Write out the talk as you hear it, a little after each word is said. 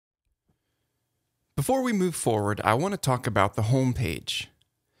Before we move forward, I want to talk about the home page.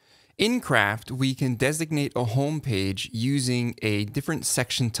 In Craft, we can designate a home page using a different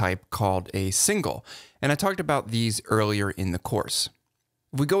section type called a single, and I talked about these earlier in the course.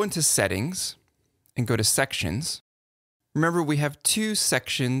 If we go into Settings and go to Sections, remember we have two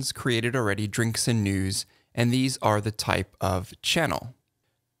sections created already, Drinks and News, and these are the type of channel.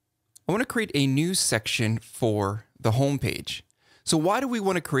 I want to create a new section for the home page. So why do we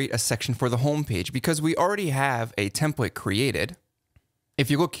want to create a section for the home page? Because we already have a template created. If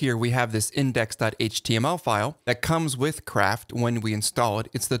you look here, we have this index.html file that comes with Craft when we install it.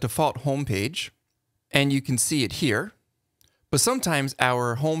 It's the default home page, and you can see it here. But sometimes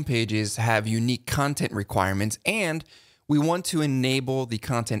our home pages have unique content requirements, and we want to enable the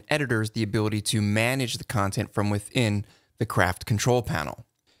content editors the ability to manage the content from within the Craft control panel.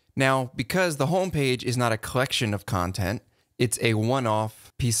 Now, because the home page is not a collection of content, it's a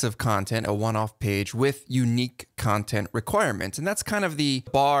one-off piece of content, a one-off page with unique content requirements. And that's kind of the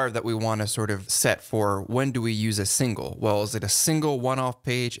bar that we want to sort of set for when do we use a single. Well, is it a single one-off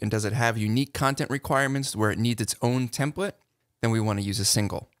page, and does it have unique content requirements where it needs its own template? Then we want to use a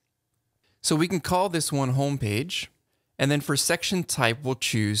single. So we can call this one home page, and then for section type, we'll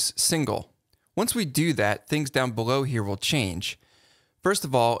choose single. Once we do that, things down below here will change. First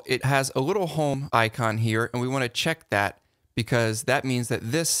of all, it has a little home icon here, and we want to check that because that means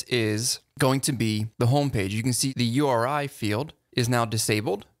that this is going to be the home page. You can see the URI field is now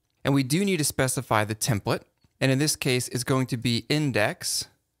disabled, and we do need to specify the template. And in this case, it's going to be index.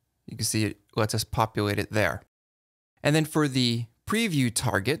 You can see it lets us populate it there. And then for the preview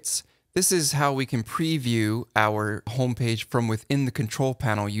targets, this is how we can preview our homepage from within the control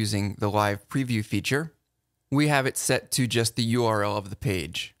panel using the live preview feature. We have it set to just the URL of the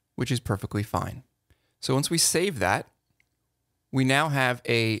page, which is perfectly fine. So once we save that, we now have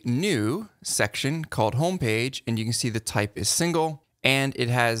a new section called homepage, and you can see the type is single, and it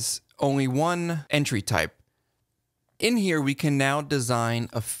has only one entry type. In here, we can now design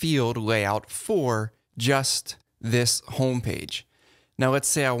a field layout for just this homepage. Now, let's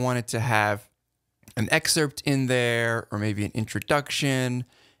say I wanted to have an excerpt in there, or maybe an introduction,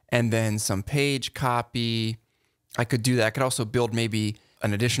 and then some page copy. I could do that. I could also build maybe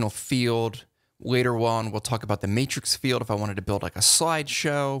an additional field. Later on, we'll talk about the matrix field if I wanted to build like a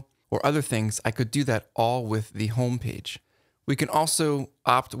slideshow or other things. I could do that all with the home page. We can also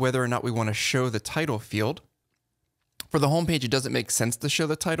opt whether or not we want to show the title field. For the home page, it doesn't make sense to show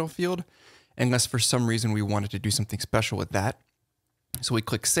the title field unless for some reason we wanted to do something special with that. So we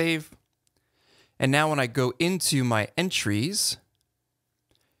click Save. And now when I go into my entries,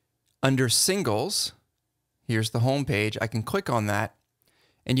 under Singles, here's the home page. I can click on that,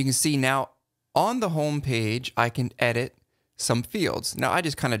 and you can see now on the home page, I can edit some fields. Now, I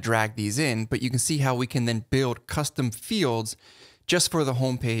just kind of drag these in, but you can see how we can then build custom fields just for the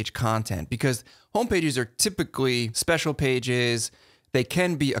homepage content, because home pages are typically special pages. They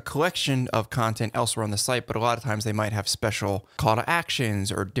can be a collection of content elsewhere on the site, but a lot of times they might have special call to actions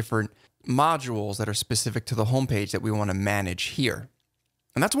or different modules that are specific to the homepage that we want to manage here.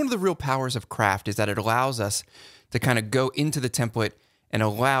 And that's one of the real powers of Craft, is that it allows us to kind of go into the template and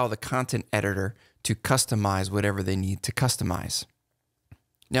allow the content editor to customize whatever they need to customize.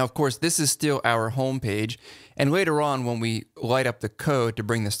 Now, of course, this is still our home page, and later on when we light up the code to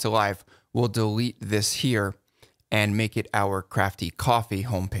bring this to life, we'll delete this here and make it our Crafty Coffee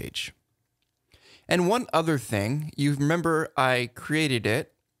homepage. And one other thing, you remember I created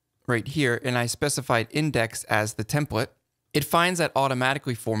it right here, and I specified index as the template. It finds that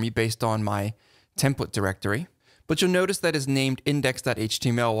automatically for me based on my template directory. But you'll notice that is named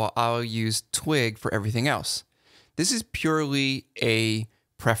index.html while I'll use twig for everything else. This is purely a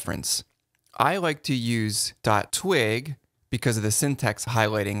preference. I like to use .twig because of the syntax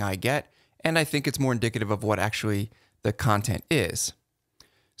highlighting I get, and I think it's more indicative of what actually the content is.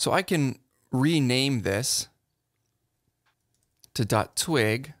 So I can rename this to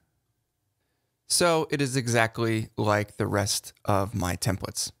 .twig, so it is exactly like the rest of my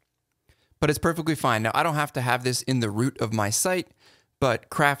templates. But it's perfectly fine. Now, I don't have to have this in the root of my site,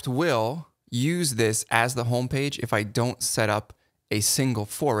 but Craft will use this as the home page. If I don't set up a single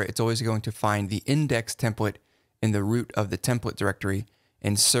for it, it's always going to find the index template in the root of the template directory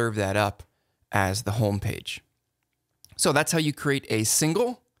and serve that up as the home page. So that's how you create a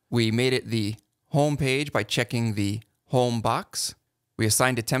single. We made it the home page by checking the home box. We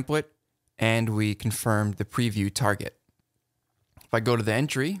assigned a template, and we confirmed the preview target. If I go to the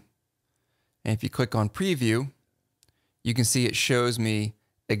entry, and if you click on preview, you can see it shows me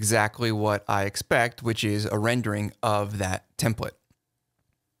exactly what I expect, which is a rendering of that template.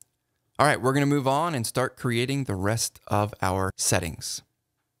 All right, we're going to move on and start creating the rest of our settings.